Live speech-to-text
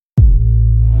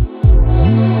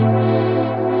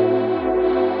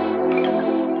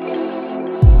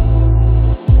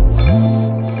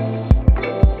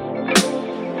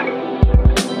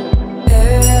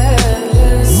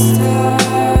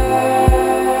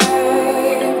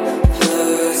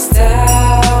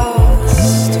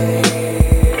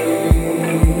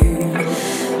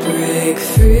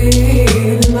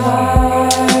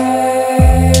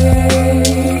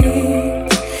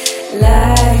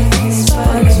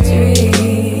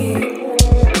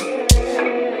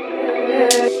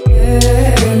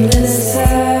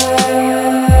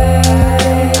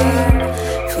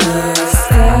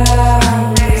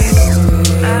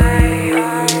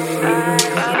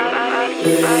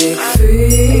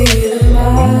free the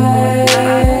mind.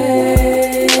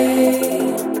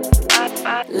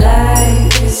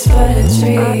 Life is but a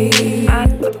dream.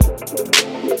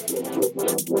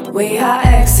 We are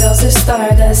exhales of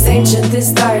stardust, ancient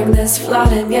is darkness,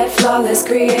 flawed and yet flawless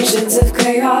creations of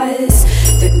chaos.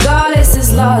 The goddess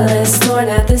is lawless, torn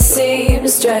at the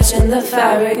seams, stretching the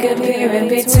fabric, appearing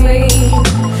between.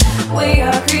 We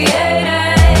are created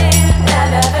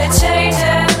and never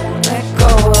changing. Let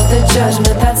go of the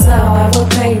judgment, that's now how we're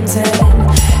painting.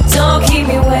 Don't keep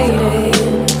me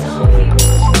waiting.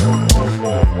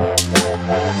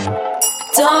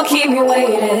 Don't keep me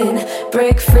waiting.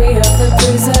 Break free of the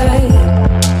prison.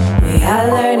 We are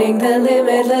learning the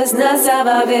limitlessness of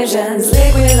our visions.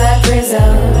 Liquid like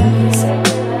prisms,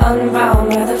 unbound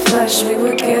by the flesh we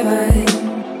were given.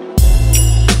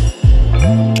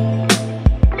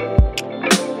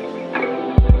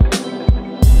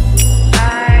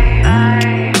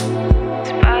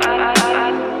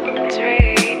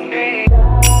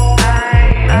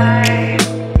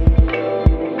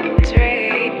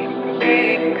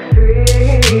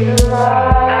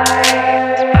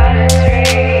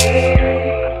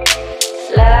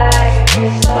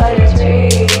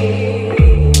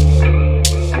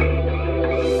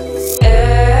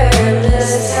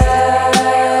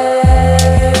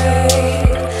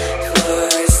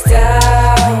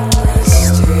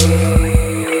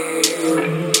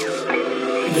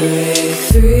 Break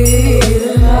free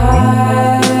the mind.